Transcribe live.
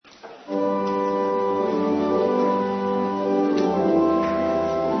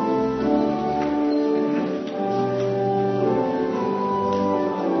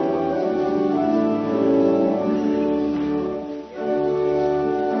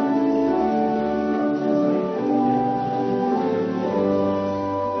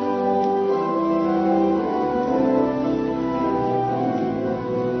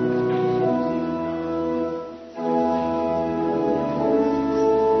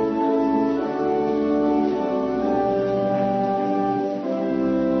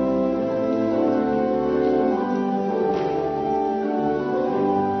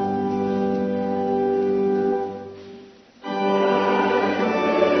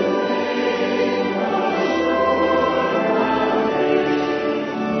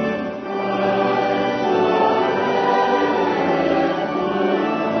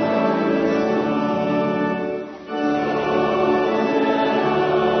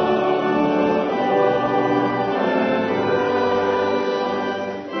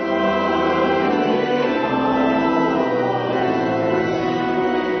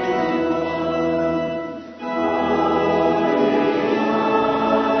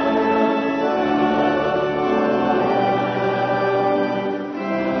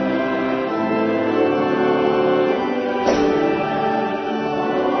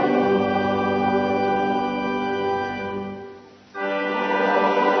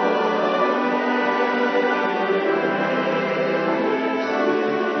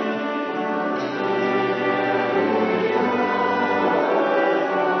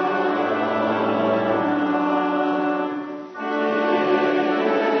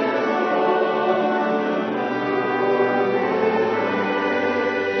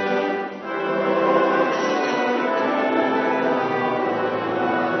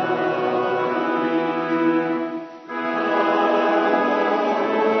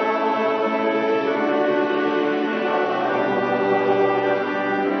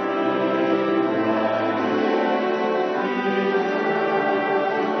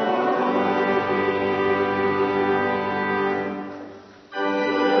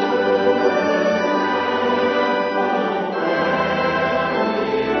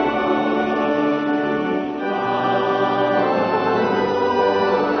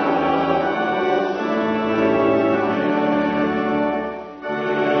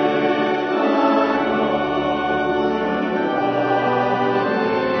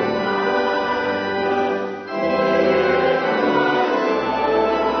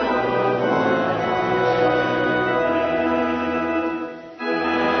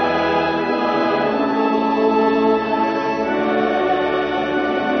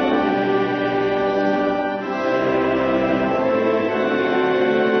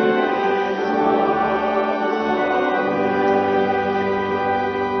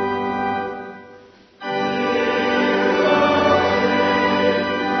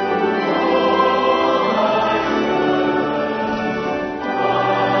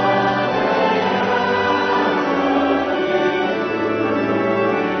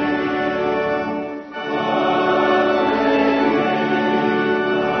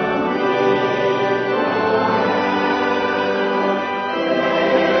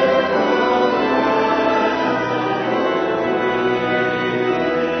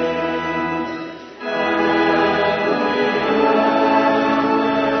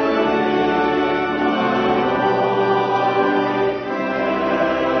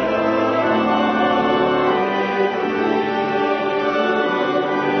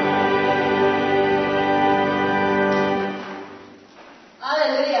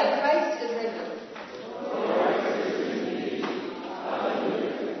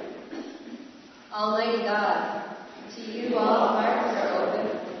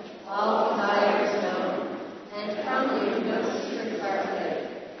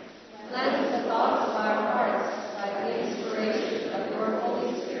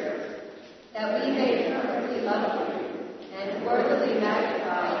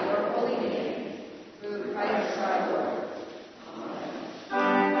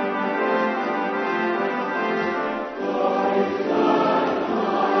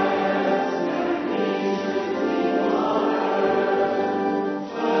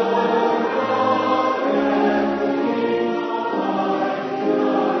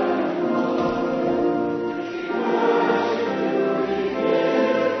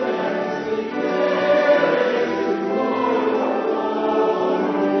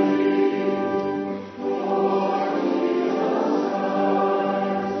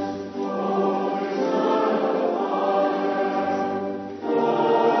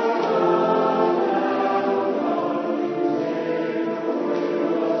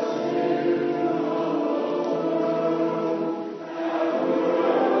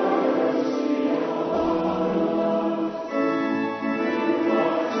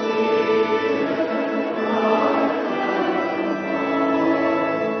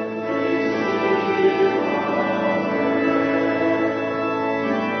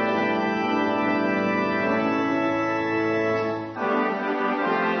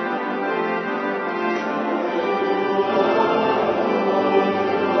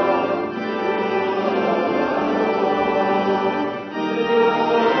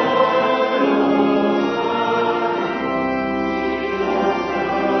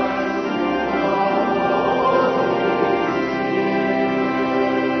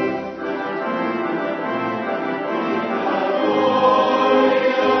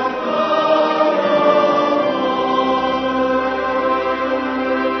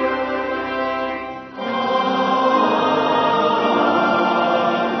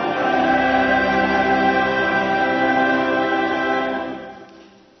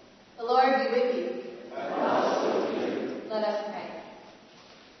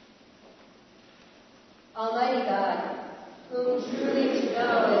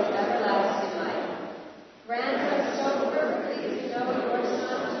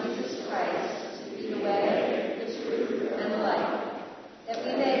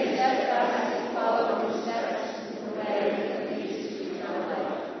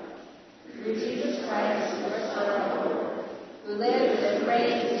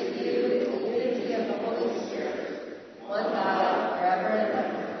one God, forever and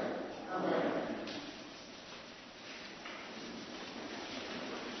ever. Amen.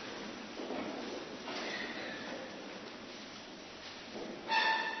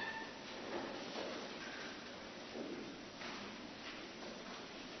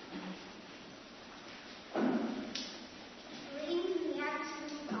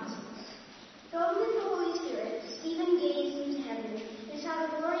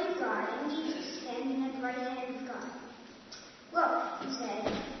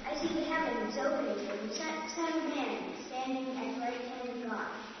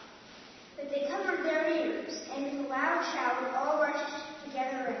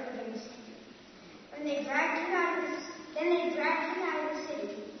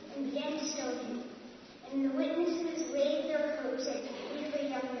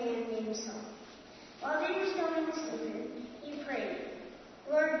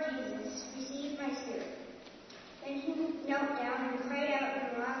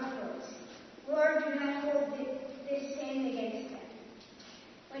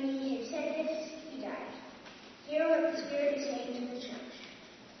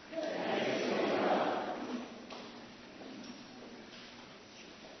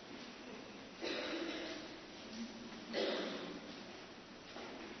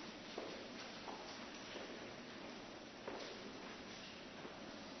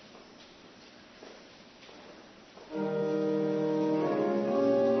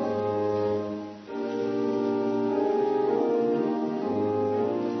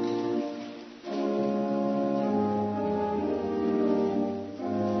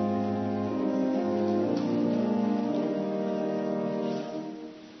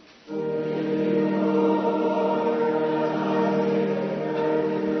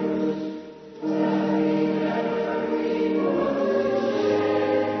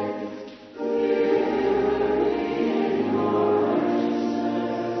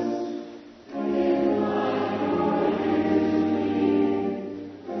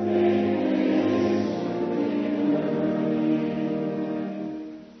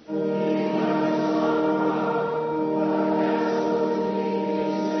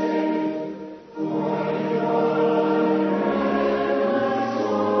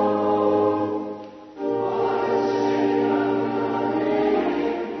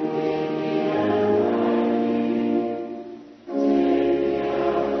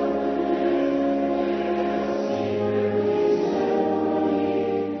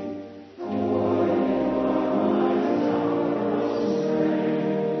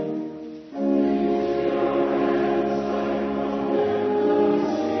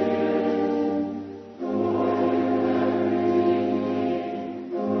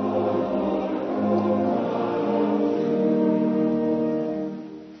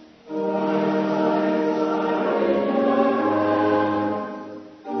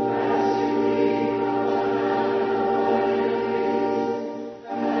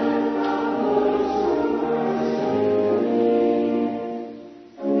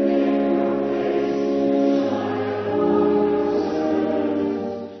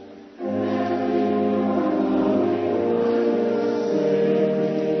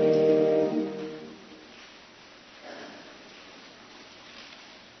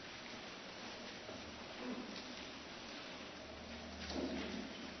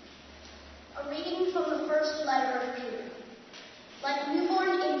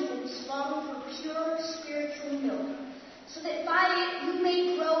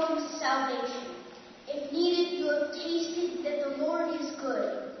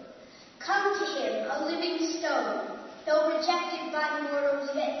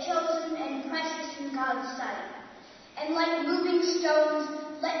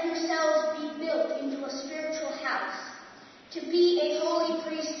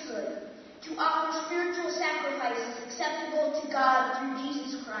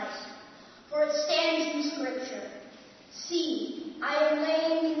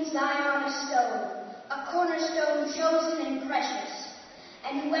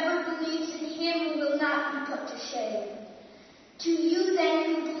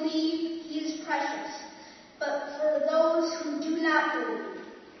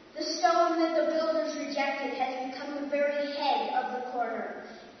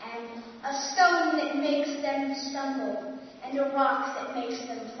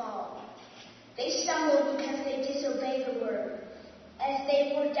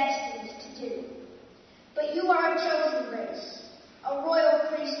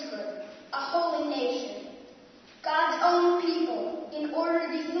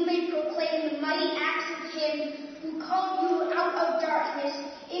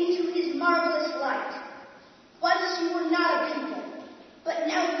 Once you were not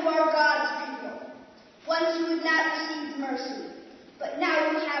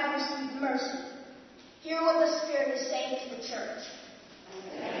saying to the church.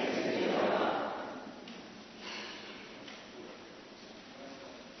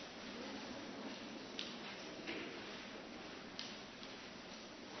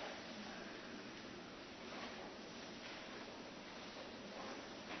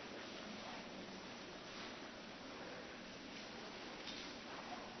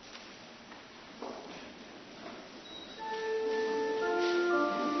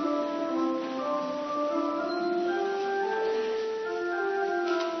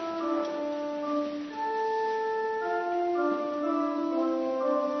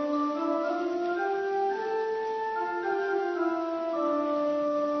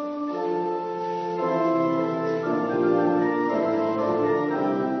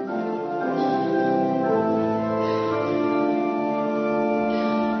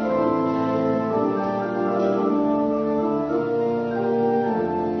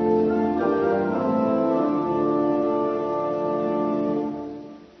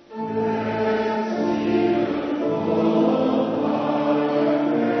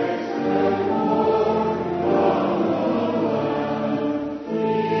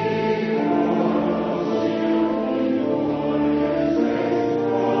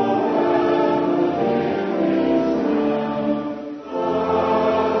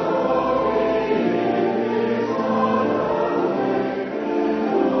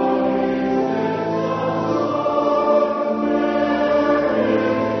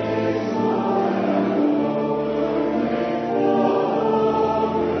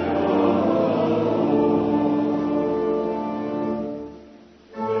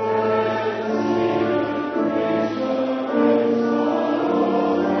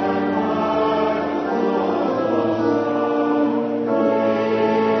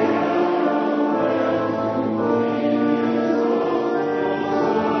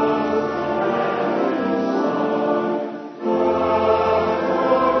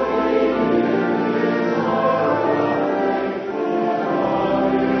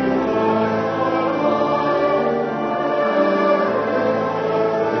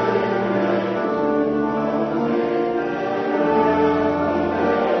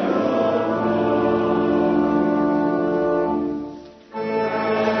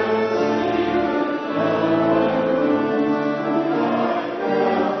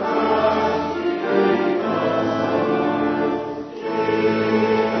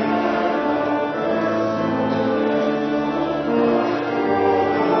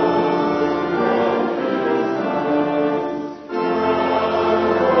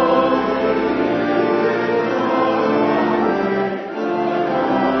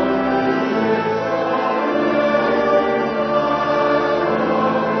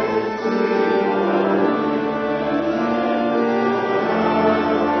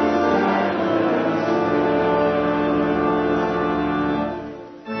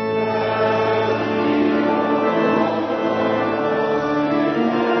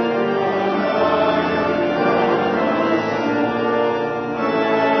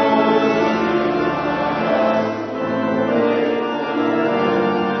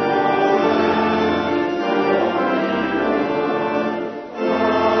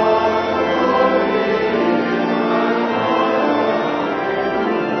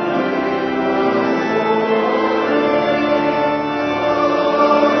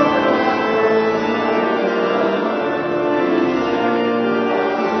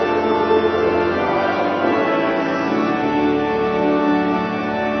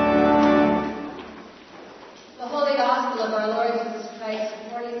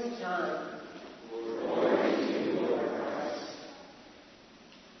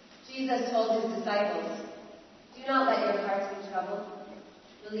 Jesus told his disciples, "Do not let your hearts be troubled.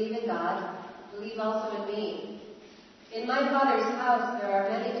 Believe in God. Believe also in me. In my Father's house there are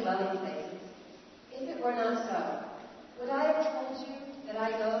many dwelling places. If it were not so, would I have told you that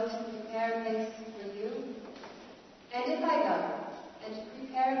I go to prepare a place for you? And if I go and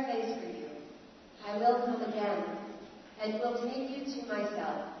prepare a place for you, I will come again and will take you to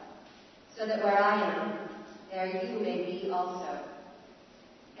myself, so that where I am, there you may be also.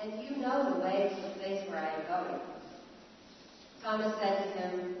 And you know the way to the place where I am going." Thomas said to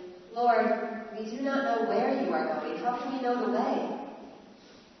him, "Lord, we do not know where you are going. How can we know the way?"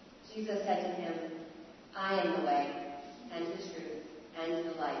 Jesus said to him, "I am the way, and the truth, and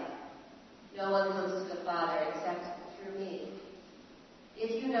the life. No one comes to the Father except through me.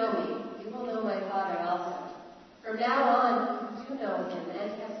 If you know me, you will know my Father also. From now on, you do know him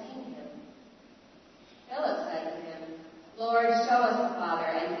and have seen him." Philip said to him, "Lord, show us the Father,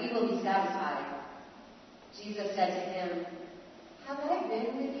 and we will be satisfied." Jesus said to him, "Have I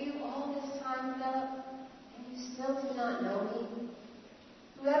been with you all this time, Philip, and you still do not know me?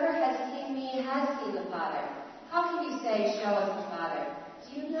 Whoever has seen me has seen the Father. How can you say, show us the Father?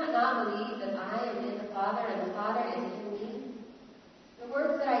 Do you not believe that I am in the Father and the Father is in me? The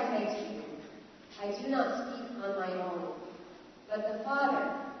words that I say to you, I do not speak on my own, but the Father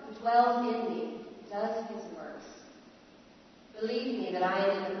who dwells in me does his works. Believe me that I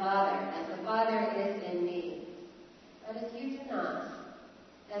am in the Father, and the Father is in me. But if you do not,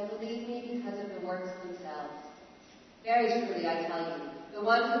 then believe me because of the works themselves. Very truly, I tell you, the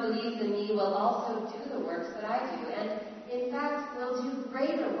one who believes in me will also do the works that I do, and in fact will do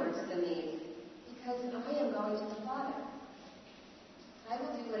greater works than these, because I am going to the Father. I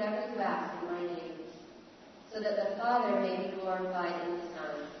will do whatever you ask in my name, so that the Father may be glorified in the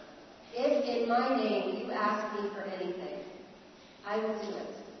Son. If in my name you ask me for anything, I will do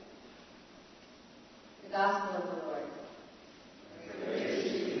it. The Gospel of the Lord. Praise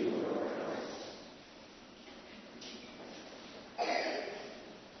to you, Lord.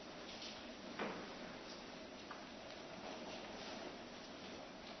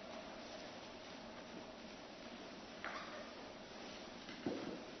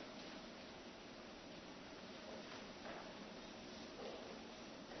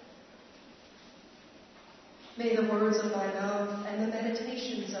 May the words of my mouth and the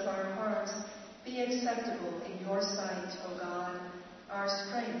meditations of our hearts be acceptable in your sight, O God, our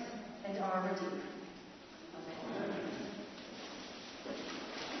strength and our Redeemer. Amen.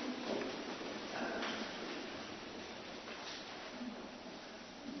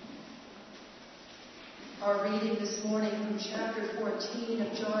 Our reading this morning from chapter 14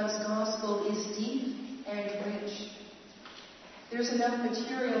 of John's Gospel is deep and rich. There's enough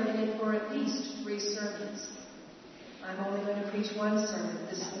material in it for at least 3 sermons. I'm only going to preach one sermon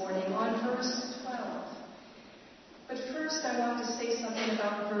this morning on verse 12. But first I want to say something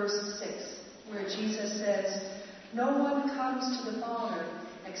about verse 6, where Jesus says, "No one comes to the Father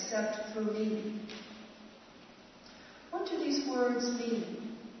except through me." What do these words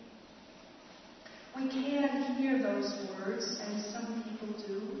mean? We can hear those words, and some people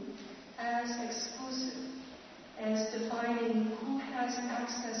do, as exclusive, as defining who has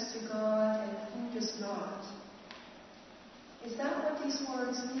access to God and who does not. Is that what these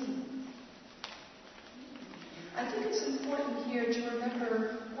words mean? I think it's important here to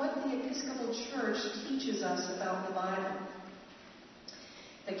remember what the Episcopal Church teaches us about the Bible.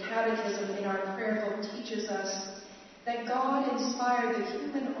 The Catechism in our prayer book teaches us that God inspired the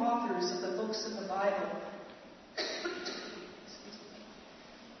human authors of the books of the Bible,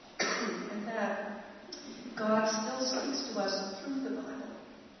 and that God still speaks to us through the Bible.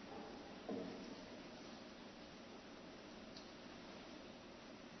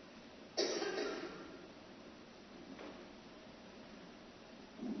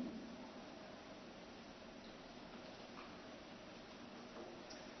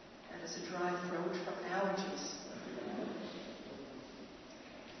 Dry throat from allergies.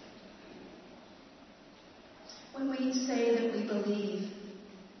 When we say that we believe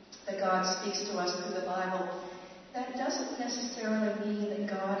that God speaks to us through the Bible, that doesn't necessarily mean that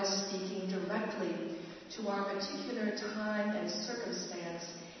God is speaking directly to our particular time and circumstance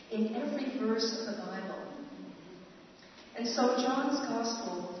in every verse of the Bible. And so John's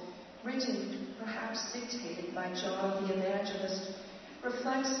Gospel, written, perhaps dictated by John the Evangelist,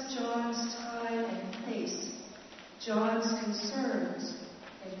 reflects John's time and place, John's concerns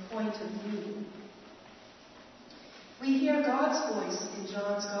and point of view. We hear God's voice in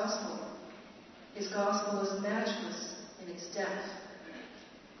John's Gospel. His Gospel is matchless in its depth.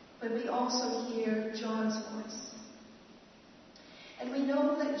 But we also hear John's voice. And we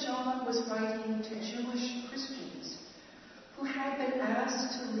know that John was writing to Jewish Christians who had been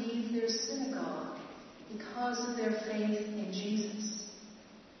asked to leave their synagogue because of their faith in Jesus.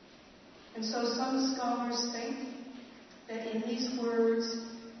 And so some scholars think that in these words,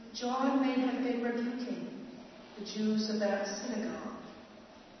 John may have been rebuking the Jews of that synagogue.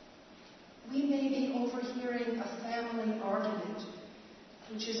 We may be overhearing a family argument,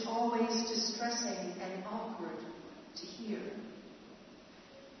 which is always distressing and awkward to hear.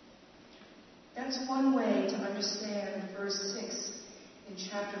 That's one way to understand verse 6 in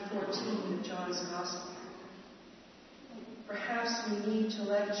chapter 14 of John's Gospel. Perhaps we need to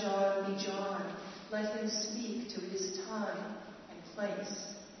let John be John. Let him speak to his time and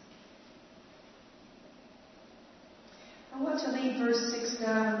place. I want to leave verse 6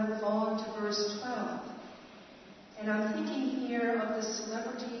 now and move on to verse 12. And I'm thinking here of the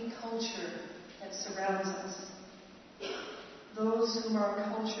celebrity culture that surrounds us. Those whom our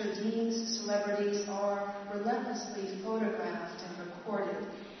culture deems celebrities are relentlessly photographed and recorded.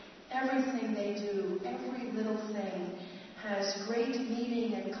 Everything they do, every little thing has great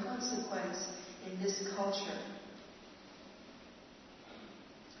meaning and consequence in this culture.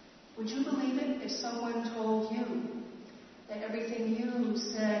 Would you believe it if someone told you that everything you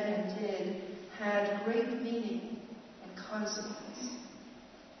said and did had great meaning and consequence?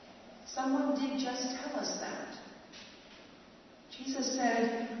 Someone did just tell us that. Jesus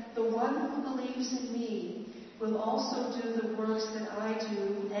said, "The one who believes in me will also do the works that I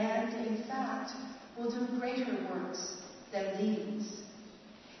do, and in fact will do greater works than these."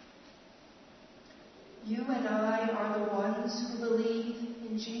 You and I are the ones who believe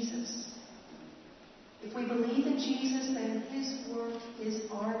in Jesus. If we believe in Jesus, then his work is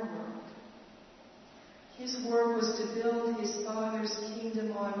our work. His work was to build his Father's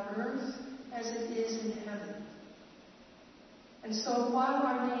kingdom on earth as it is in heaven. And so while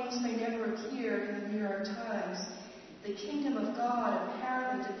our names may never appear in the New York Times, the kingdom of God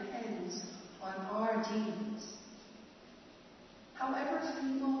apparently depends on our deeds. However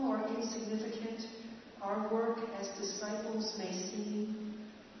feeble or insignificant our work as disciples may seem,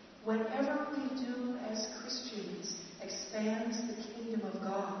 whatever we do as Christians expands the kingdom of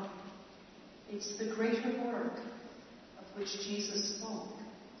God. It's the greater work of which Jesus spoke.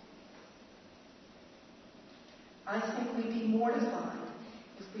 I think we'd be mortified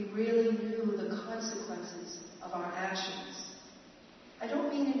if we really knew the consequences of our actions. I don't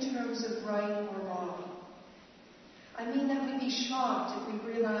mean in terms of right or wrong. I mean that we'd be shocked if we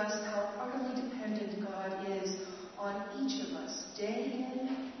realized how utterly dependent God is on each of us, day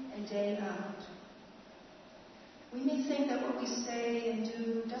in and day out. We may think that what we say and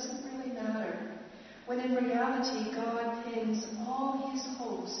do doesn't really matter, when in reality God pins all his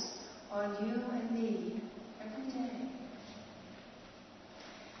hopes on you and me every day.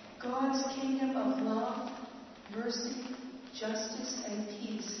 God's kingdom of love, mercy, justice, and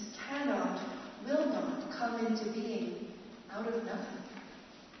peace cannot, will not come into being out of nothing.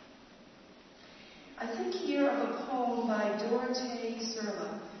 I think here of a poem by Dorothee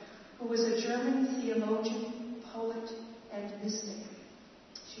Sölle, who was a German theologian, poet, and mystic.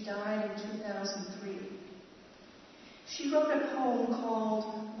 She died in 2003. She wrote a poem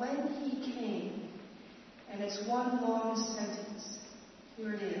called "When He Came," and it's one long sentence.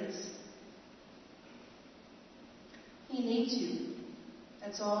 Here it is. He needs you.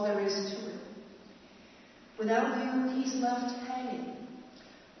 That's all there is to it. Without you, he's left hanging,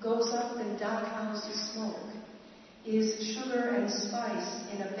 goes up in dockhouse smoke, is sugar and spice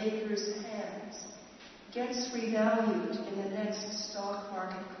in a baker's hands, gets revalued in the next stock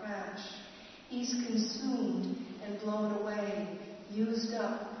market crash. He's consumed and blown away, used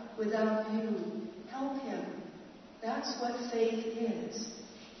up without you. Help him. That's what faith is.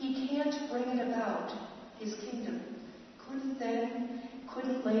 He can't bring it about, his kingdom. Couldn't then,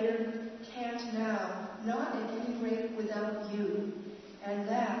 couldn't later, can't now, not at any rate without you. And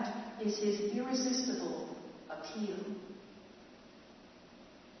that is his irresistible appeal.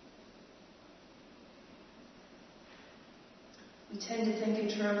 We tend to think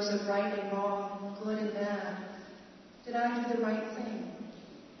in terms of right and wrong, good and bad. Did I do the right thing?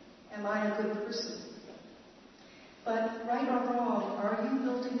 Am I a good person? But right or wrong, are you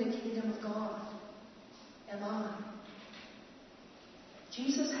building the kingdom of God? Am I?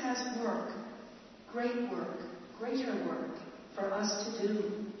 Jesus has work, great work, greater work for us to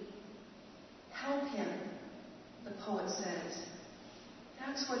do. Help him, the poet says.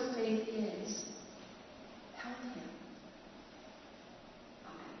 That's what faith is. Help him.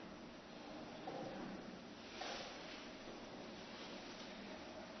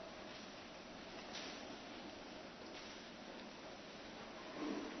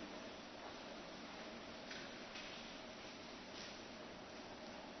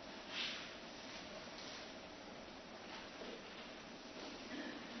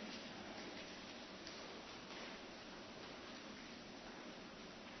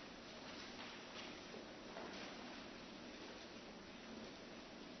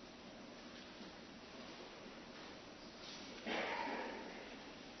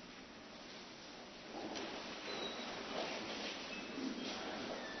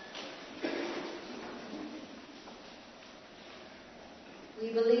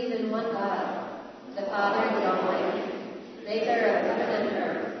 We believe in one God, the Father, the Almighty, maker of heaven and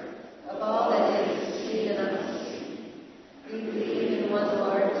earth, of all that is seen and unseen. We believe in one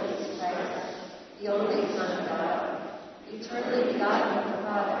Lord, Jesus Christ, the only Son of God, eternally begotten of the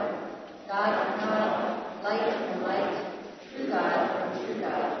Father, God from God, light from light, true God from true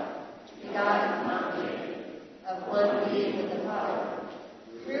God, begotten, not made, of one being with the Father.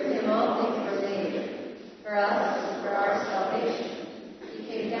 Through him all things were made, for us and for our salvation. He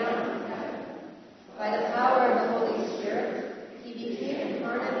came down from heaven. By the power of the Holy Spirit,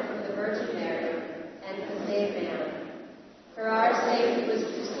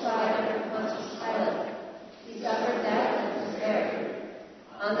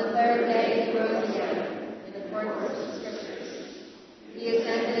 the third day he rose again, in accordance with the Scriptures. He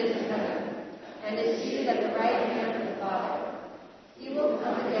ascended into heaven, and is seated at the right hand of the Father. He will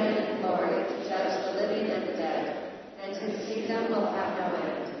come again in glory to judge the living and the dead, and his kingdom will have no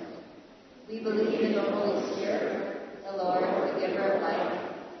end. We believe in the Holy Spirit, the Lord, the giver of life,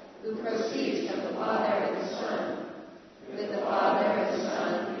 who proceeds from the Father and the Son. With the Father and the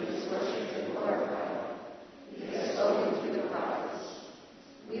Son, he is worshipped and glorified. He has spoken through the prophets.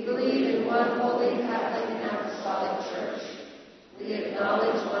 We believe in one holy Catholic and Apostolic Church. We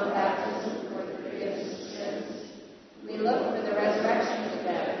acknowledge one baptism for the forgiveness of sins. We look for the resurrection of the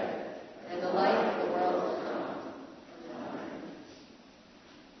dead and the life of the world to come. Amen.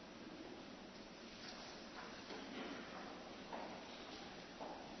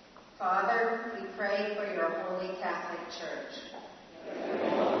 Father, we pray for your holy Catholic Church.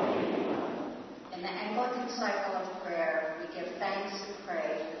 In the Anglican cycle of prayer, we give thanks and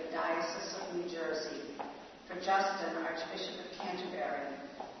pray for the Diocese of New Jersey, for Justin, Archbishop of Canterbury,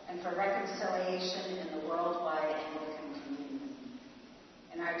 and for reconciliation in the worldwide Anglican community.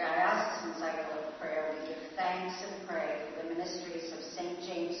 In our diocesan cycle of prayer, we give thanks and pray for the ministries of St.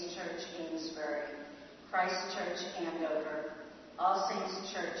 James Church, Amesbury, Christ Church, Andover, All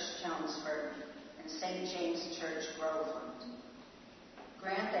Saints Church, Jonesburg, and St. James Church, Groveland.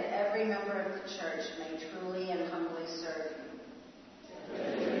 Grant that every member of the Church may truly and humbly serve you.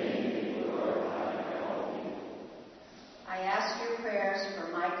 I ask your prayers for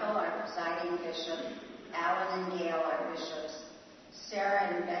Michael, our presiding bishop, Alan and Gail, our bishops, Sarah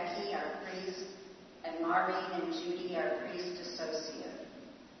and Becky, our priests, and Maureen and Judy, our priest associate.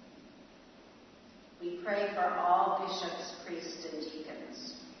 We pray for all bishops, priests, and deacons.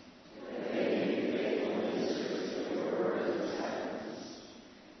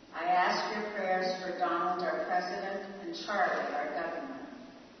 I ask your prayers for Donald, our president, and Charlie, our governor.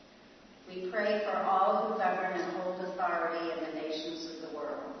 We pray for all who govern and hold authority in the nations of the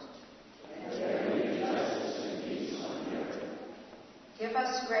world. Give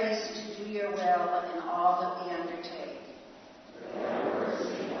us grace to do your will in all that we undertake.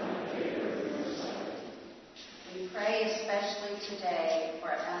 We pray especially today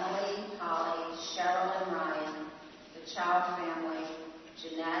for Emily, Holly, Cheryl, and Ryan, the Child family,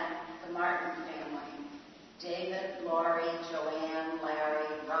 Jeanette, the Martin family, David, Laurie, Joanne,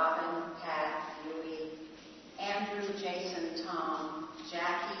 Larry, Robin, Pat, Huey, Andrew, Jason, Tom,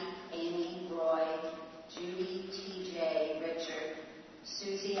 Jackie, Amy, Roy, Judy, TJ, Richard,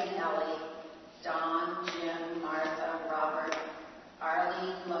 Susie and Ellie, Don, Jim, Martha, Robert,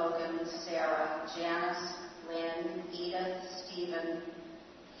 Arlene, Logan, Sarah, Janice, Lynn, Edith, Stephen,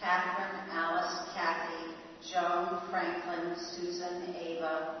 Catherine, Alice, Kathy, Joan, Franklin, Susan,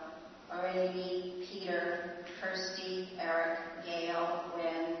 Ava, Aurelie, Peter, Kirsty, Eric, Gail,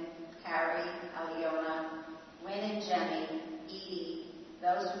 Wynn, Harry, Aliona, Wynn and Jenny, Edie,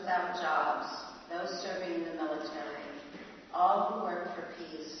 those without jobs, those serving in the military, all who work for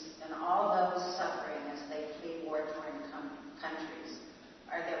peace, and all those suffering as they flee war-torn countries.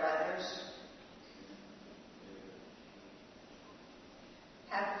 Are there others?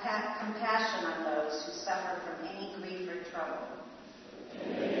 Have compassion on those who suffer from any grief or trouble.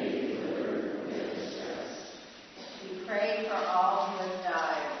 We pray for all who have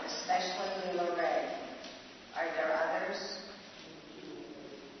died, especially Leila Ray. Are there others?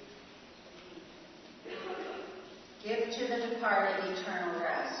 Give to the departed eternal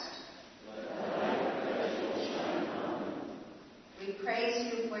rest. We praise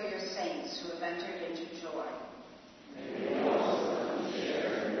you for your saints who have entered into joy.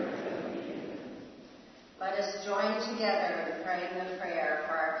 Let us join together in praying the prayer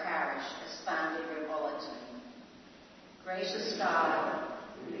for our parish as found in your bulletin. Gracious God,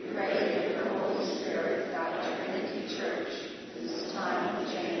 we pray that your Holy Spirit guide Trinity Church in this time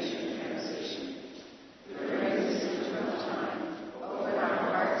of change and transition. During this interim time, open our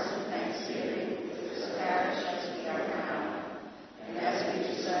hearts in thanksgiving for this parish as we are now, and as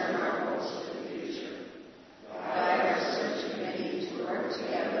we discern our hopes for the future. Guide our search committee to work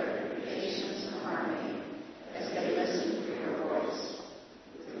together in patience and harmony as they listen for your voice.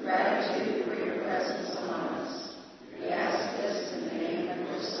 With gratitude for your presence among us, we ask this in the name of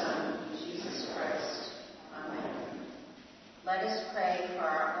your Son, Jesus Christ. Amen. Let us pray for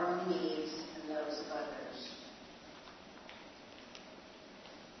our own needs and those of others.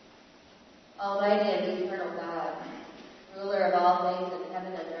 Almighty and eternal God, ruler of all things in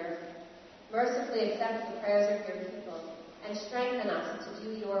heaven and earth, mercifully accept the prayers of your people and strengthen us to do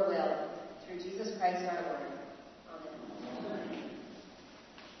your will through Jesus Christ our Lord. Amen.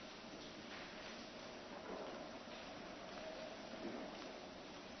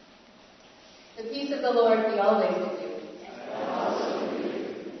 The peace of the Lord be always with you.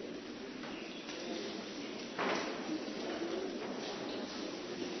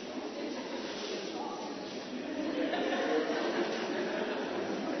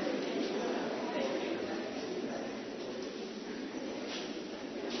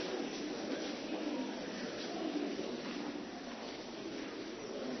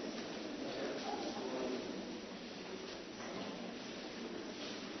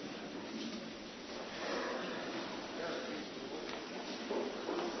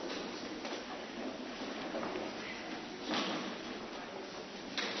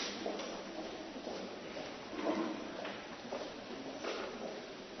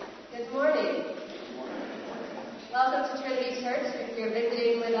 Good morning. Welcome to Trinity Church. If you're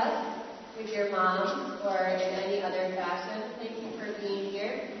visiting with us, with your mom, or in any other fashion, thank you for being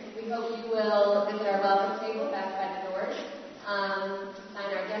here. We hope you will visit our welcome table back by the doors,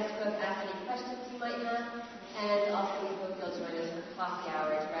 sign our guest book, ask any questions you might have, and also we hope you'll join us for coffee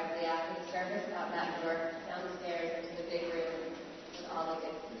hour directly after the service out that door downstairs into the big room with all the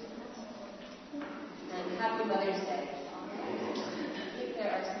good food. And happy Mother's Day. I think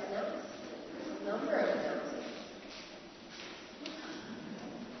there are some announcements. A number of announcements.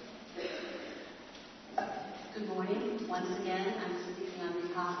 Good morning. Once again, I'm speaking on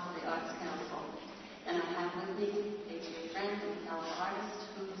behalf of the Arts Council. And I have with me A.J. Friend, a fellow artist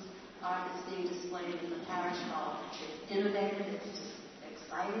whose art is being displayed in the parish hall. It's innovative, it's just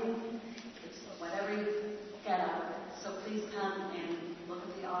exciting, it's whatever you get out of it. So please come and look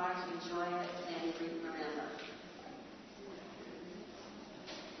at the art, enjoy it, and greet Miranda.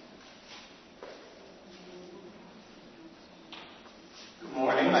 Good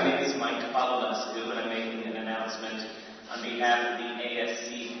morning. My name is Mike Papadescu, and I'm making an announcement on behalf of the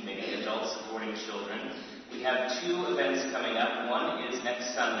ASC Committee, Adults Supporting Children. We have two events coming up. One is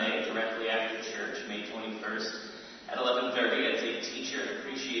next Sunday, directly after church, May 21st at 11:30. It's a teacher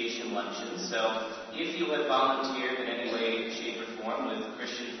appreciation luncheon. So if you have volunteered in any way, shape, or form with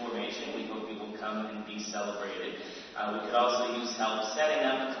Christian Formation, we hope you will come and be celebrated. We could also use help setting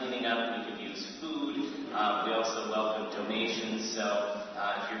up, cleaning up. We could use food. We also welcome donations. So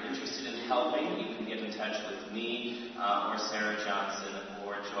if you're interested in helping, you can get in touch with me or Sarah Johnson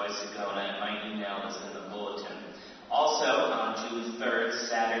or Joy Sagona. My email is in the bulletin. Also, on June 3rd,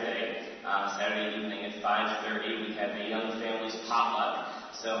 Saturday evening at 5:30, we have a Young Families Potluck.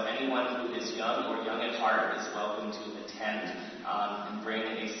 So anyone who is young or young at heart is welcome to attend and bring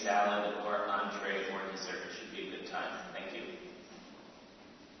a salad or entree or dessert. It should be a good time. Thank you.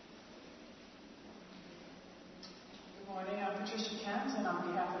 Good morning. I'm Patricia Kent, and on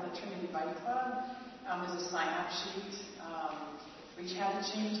behalf of the Trinity Bike Club, there's a sign-up sheet. We had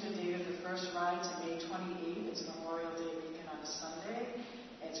to change the date of the first ride to May 28th. It's Memorial Day weekend on a Sunday.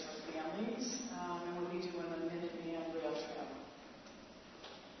 It's for families, and we'll be doing the Minuteman Rail Trail.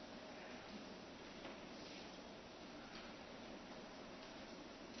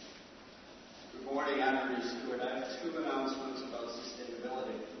 Good morning, I'm Henry Stewart. I have two announcements about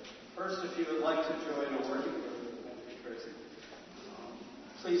sustainability. First, if you would like to join a working group,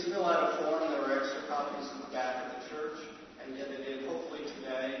 please fill out a form. There are extra copies in the back of the church, and get it in hopefully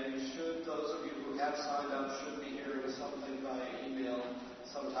today. Those of you who have signed up should be hearing something by email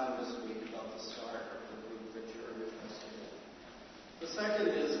sometime this week about the start of the group that you're interested in. The second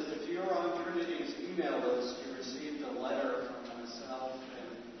is that if you're on Trinity's email list, you received a letter from myself and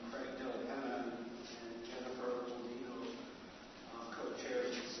Craig Delapenna and Jennifer Molino,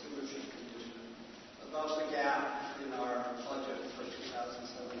 co-chairs of the Stewardship Commission, about the gap in our budget for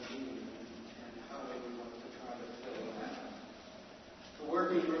 2017 and how we want to try to fill that. The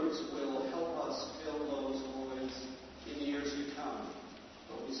working groups will help us fill those voids in years to come,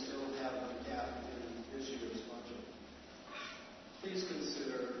 but we still have a gap in this year's budget. Please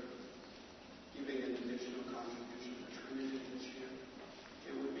consider giving an additional contribution to Trinity this year.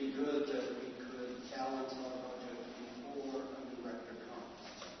 It would be good that we could balance our budget before a new rector comes.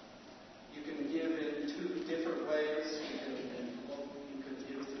 You can give in two different ways. You can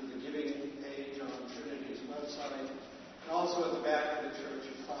give through the giving page on Trinity's website. And also at the back of the church,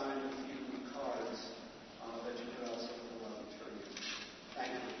 you find a few cards that you can also fill out at Trinity.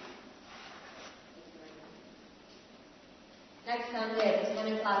 Thank you. Next Sunday at the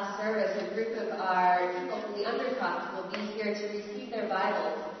 10 o'clock service, a group of our people from the Undercroft will be here to receive their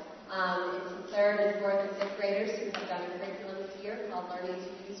Bibles. It's 3rd and 4th and 5th graders who have done a curriculum this year called Learning to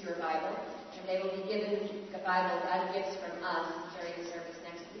Use Your Bible. And they will be given the Bibles as gifts from us during the service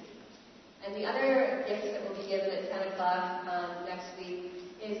next week. And the other gifts that will be given at 10 o'clock next week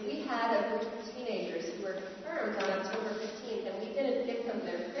is we had a group of teenagers who were confirmed on October 15th, and we didn't give them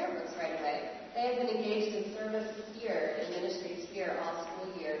their prayer books right away. They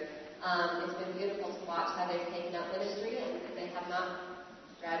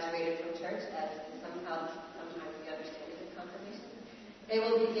church, as sometimes we understand it in confirmation. They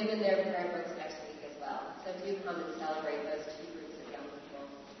will be given their prayer books next week as well. So do come and celebrate those two groups of young people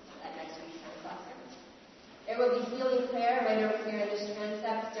at next week's 10 o'clock service. There will be healing prayer right over here in this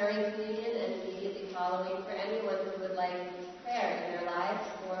transept during communion and immediately following for anyone who would like prayer in their lives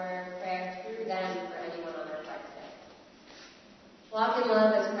or prayer through them for anyone on their heart today. Walk in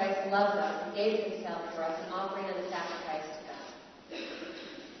love as Christ loved us and gave himself for us, an offering and a sacrifice to God.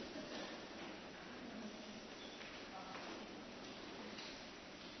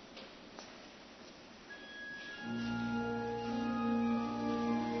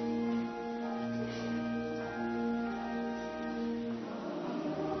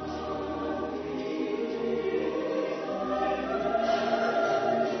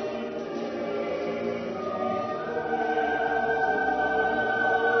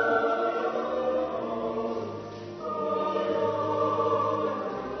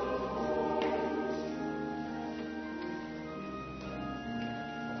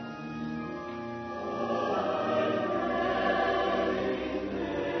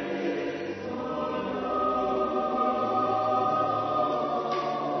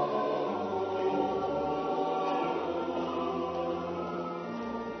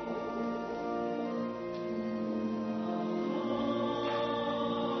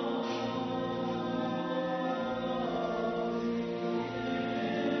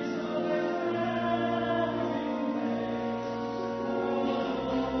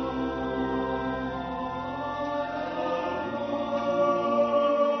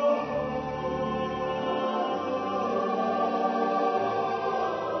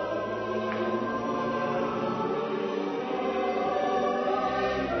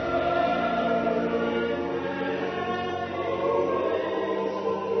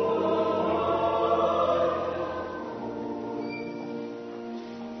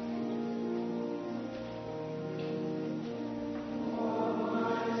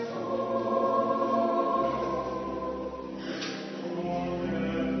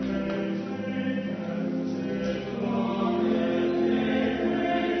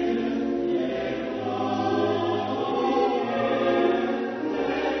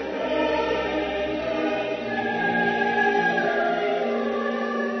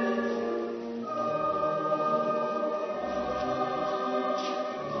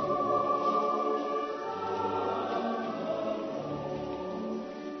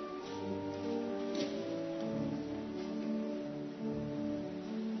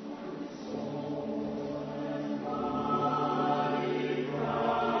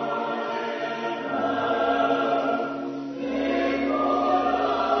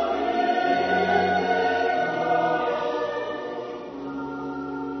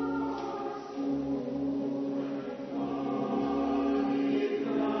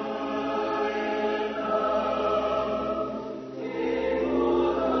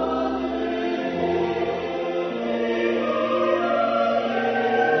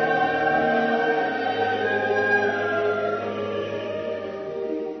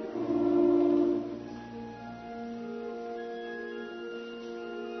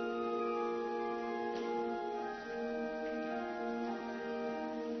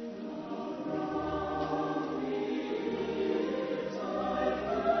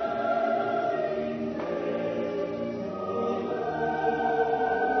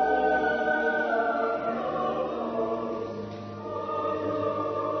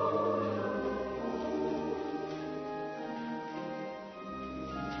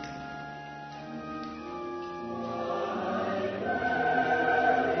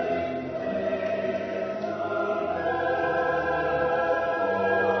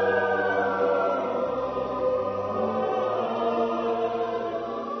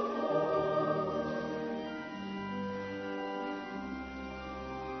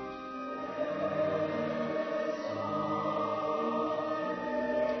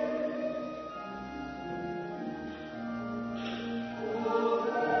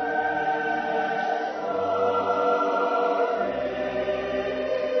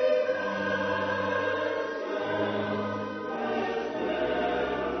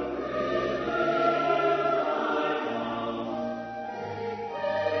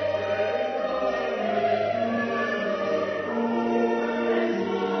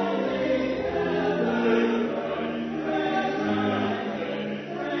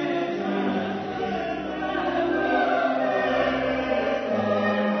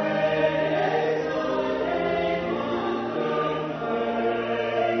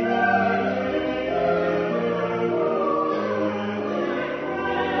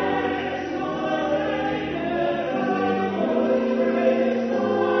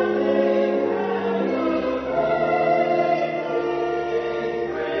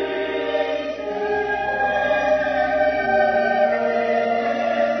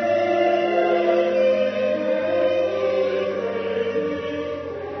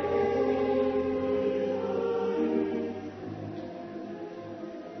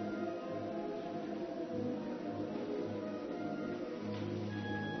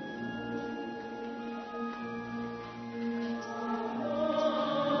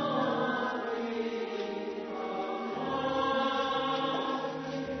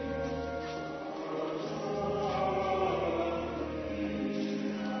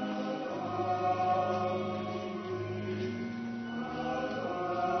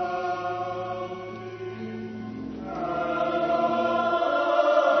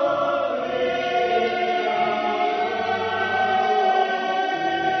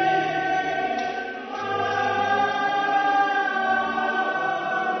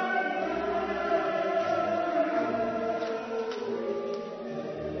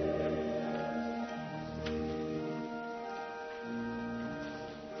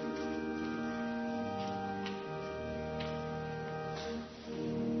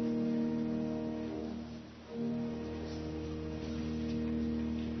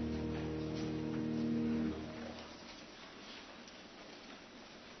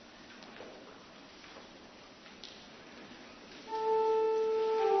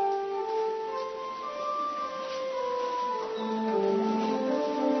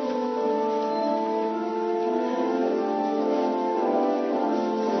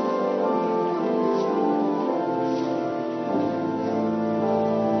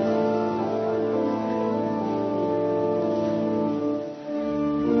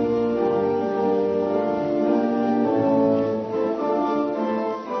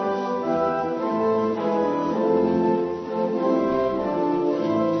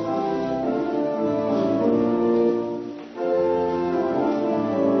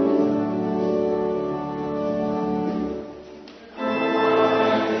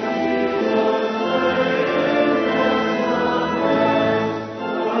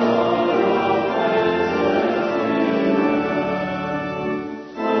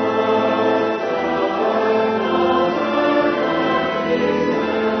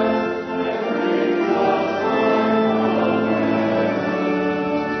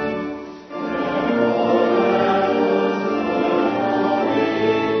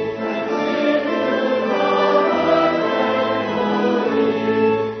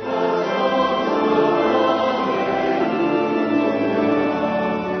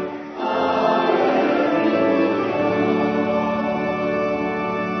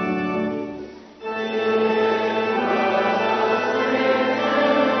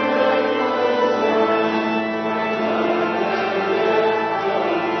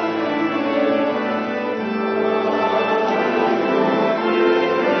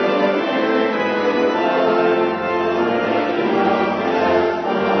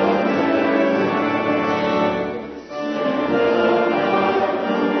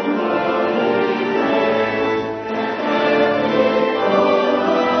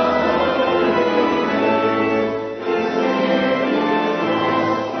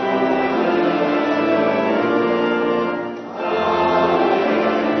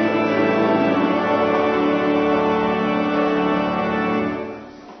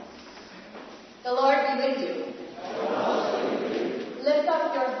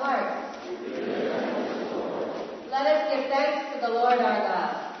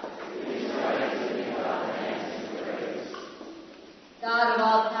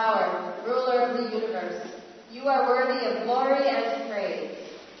 ruler of the universe. You are worthy of glory and praise.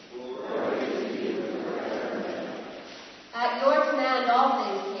 At your command all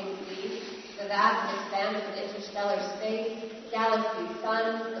things came to be, the vast expanse of interstellar space, galaxies,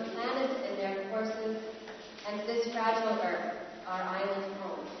 suns, the planets and their courses, and this fragile earth, our island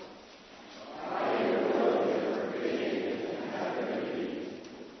home.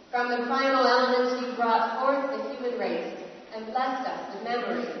 From the primal elements you brought forth the human race, and blessed us with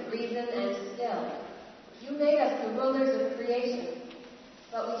memory, reason, and skill. You made us the rulers of creation,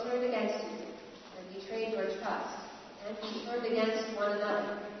 but we turned against you, and betrayed your trust, and we turned against one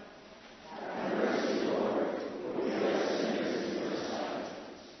another.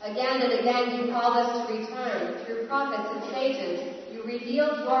 Again and again you called us to return. Through prophets and sages, you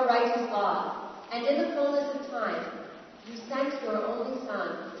revealed your righteous law, and in the fullness of time, you sent your only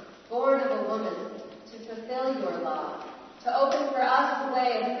Son, born of a woman, to fulfill your law, to open for us the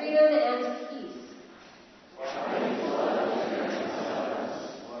way of freedom and peace.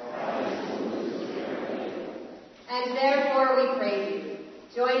 And therefore we praise you,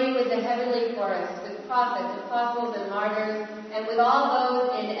 joining with the heavenly chorus, with prophets, apostles, and martyrs, and with all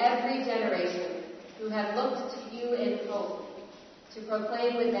those in every generation who have looked to you in hope, to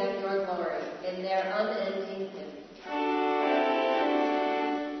proclaim with them your glory in their unending hymn.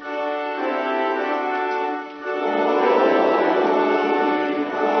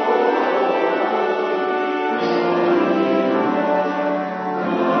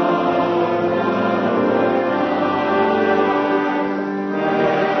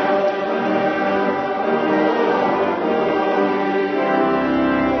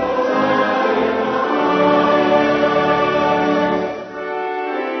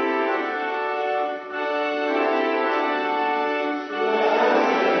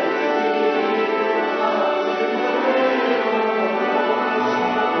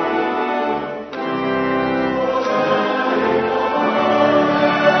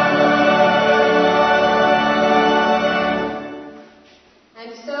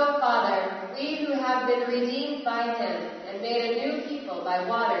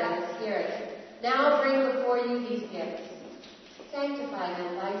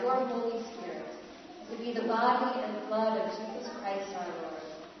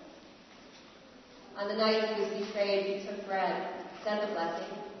 On the night he was betrayed, he took bread, said the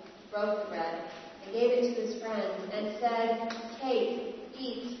blessing, broke the bread, and gave it to his friends, and said, "Take,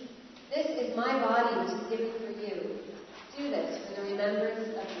 eat. This is my body which is given for you. Do this for the remembrance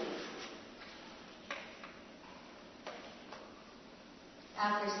of me."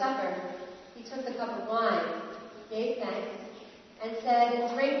 After supper, he took the cup of wine, gave thanks, and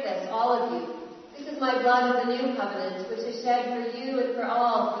said, "Drink this, all of you. This is my blood of the new covenant, which is shed for you and for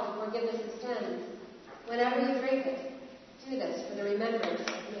all for the forgiveness of sins. Whenever you drink it, do this for the remembrance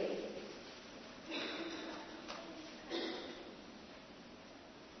of me."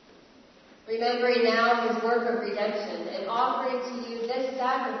 Remembering now his work of redemption and offering to you this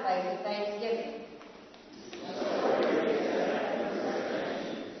sacrifice of thanksgiving.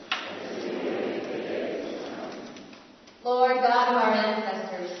 Lord God of our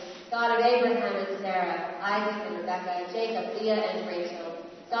ancestors, God of Abraham and Sarah, Isaac and Rebekah, Jacob, Leah and Rachel,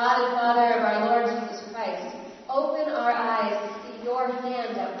 God and Father of our Lord Jesus Christ, open our eyes to see your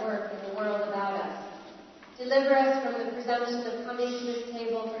hand at work in the world about us. Deliver us from the presumption of coming to this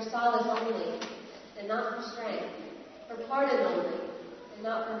table for solace only, and not for strength, for pardon only, and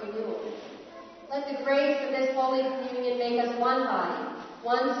not for renewal. Let the grace of this Holy Communion make us one body,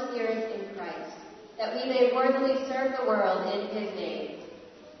 one spirit in Christ, that we may worthily serve the world in his name.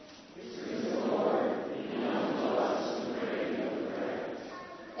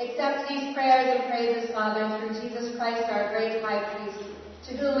 Accept these prayers and praises, Father, through Jesus Christ, our great high priest,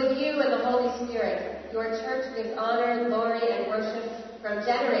 to whom with you and the Holy Spirit, your church gives honor, glory, and worship from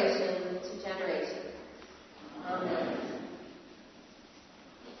generation to generation. Amen.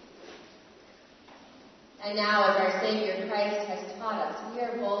 And now, as our Savior Christ has taught us, we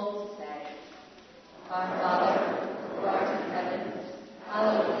are bold to say, Our Father, who art in heaven,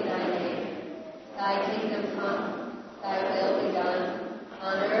 hallowed be thy name. Thy kingdom come, thy will be done,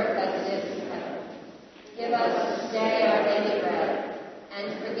 on earth as it is in heaven. Give us this day our daily bread,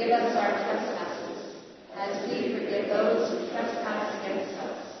 and forgive us our trespasses, as we forgive those who trespass against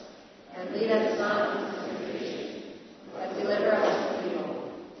us. And lead us not into temptation, but deliver us from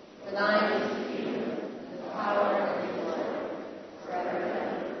evil. For thine is the kingdom, the power, and the glory, forever and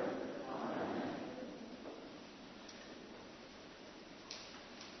ever. Amen.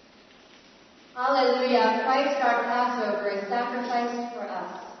 Hallelujah. Christ our Passover is sacrificed for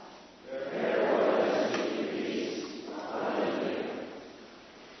us.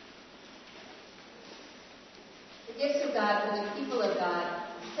 of God for the people of God.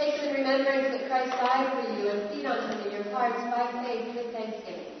 Take them in remembrance that Christ died for you and feed on him in your hearts by faith with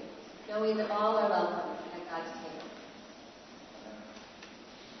thanksgiving, knowing that all are welcome at God's table.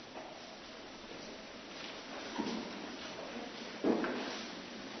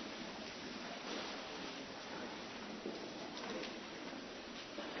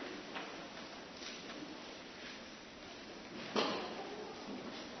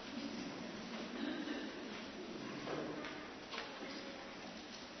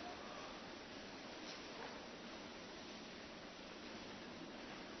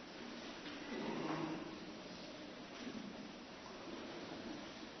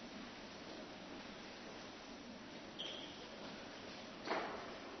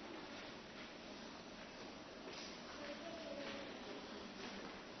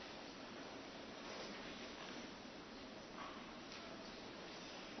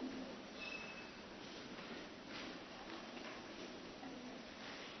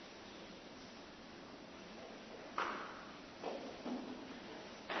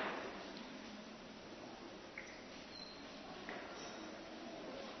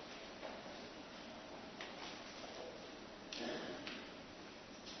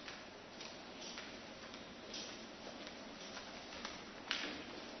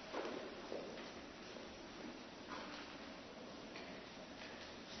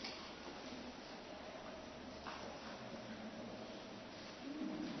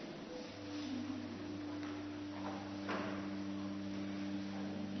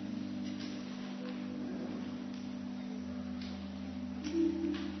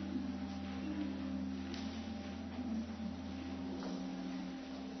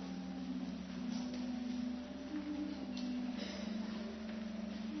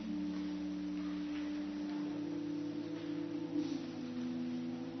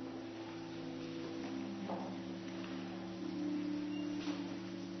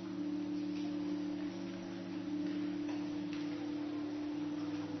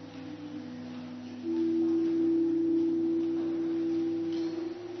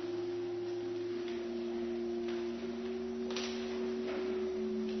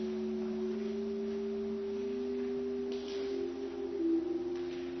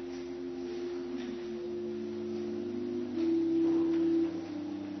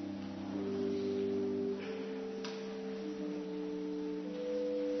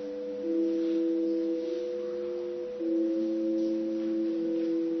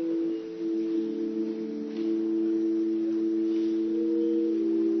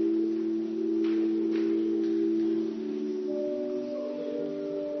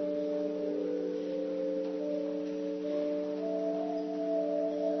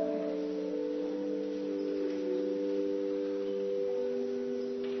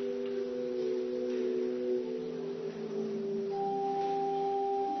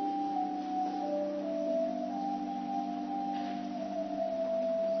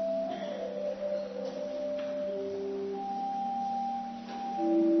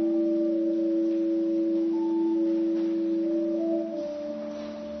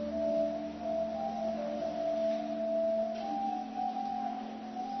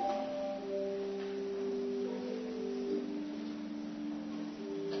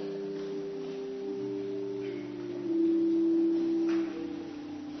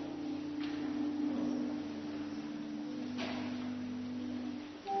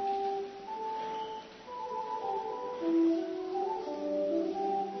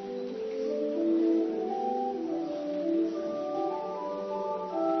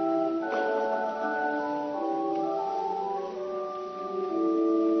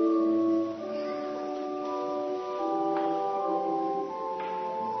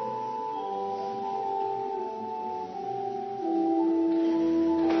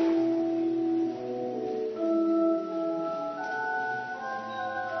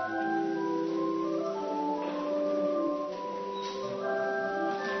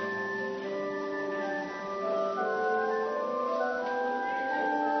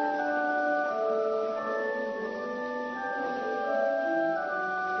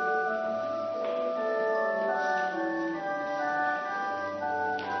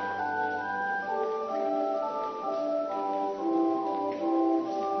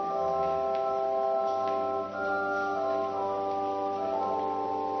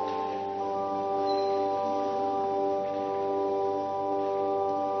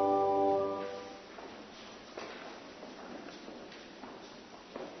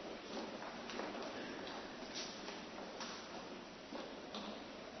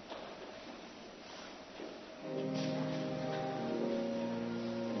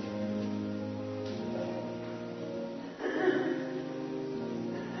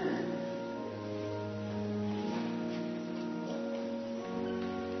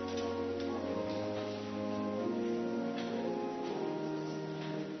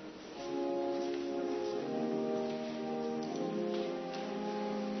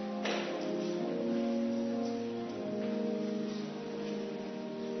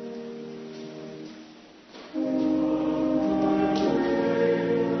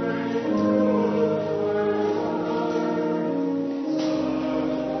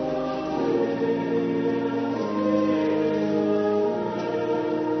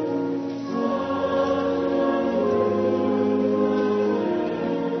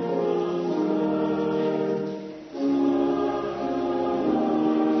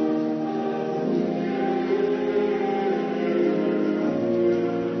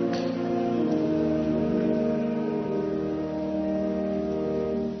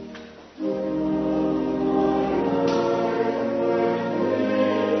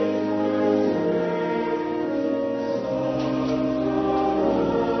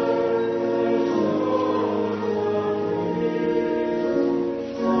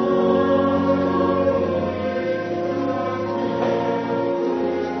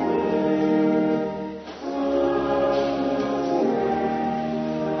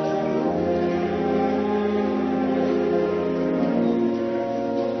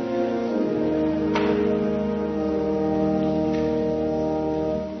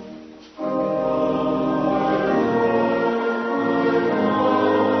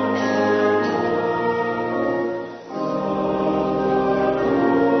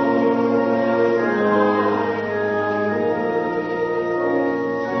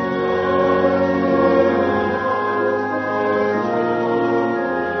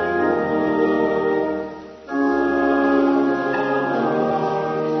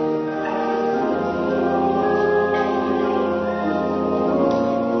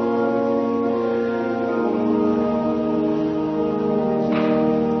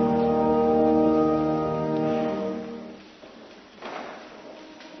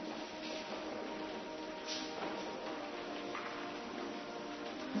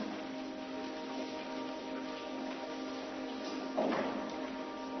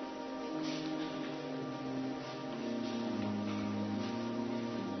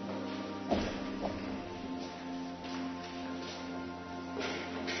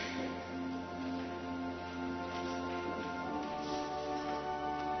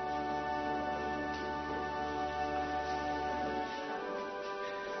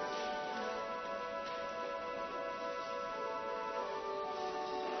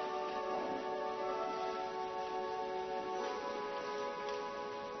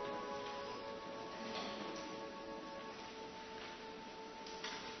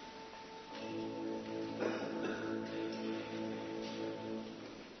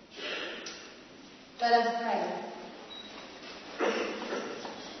 Let us pray.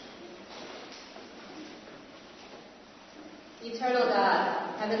 Eternal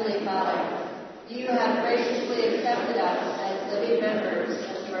God, Heavenly Father, you have graciously accepted us as living members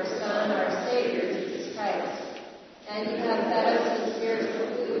of your Son, our Savior, Jesus Christ, and you have fed us with spiritual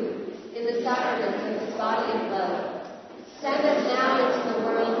food in the sacraments of his body and blood. Send us now into the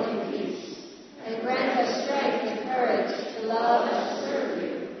world in peace, and grant us strength and courage to love and to serve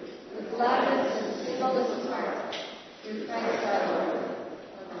you with gladness and singleness of heart, through Christ our Lord.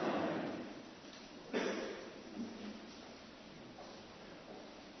 Amen.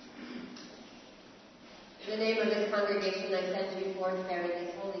 In the name of this congregation, I send you forth bearing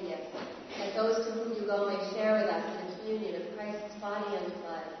these holy gifts, that those to whom you go may share with us in the communion of Christ's body and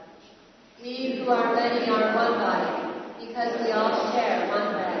blood. We who are many are one body, because we all share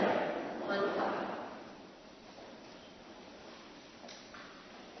one bread, one cup.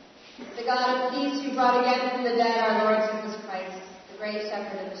 The God of peace, who brought again from the dead our Lord Jesus Christ, the great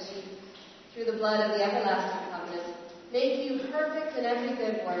shepherd of the sheep, through the blood of the everlasting covenant, make you perfect in every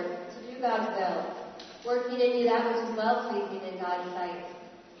good work, to do God's will, working in you that which is well-pleasing in God's sight.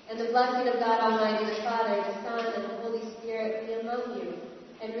 And the blessing of God Almighty, the Father, the Son, and the Holy Spirit be among you,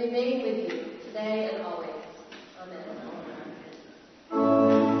 and remain with you today and always.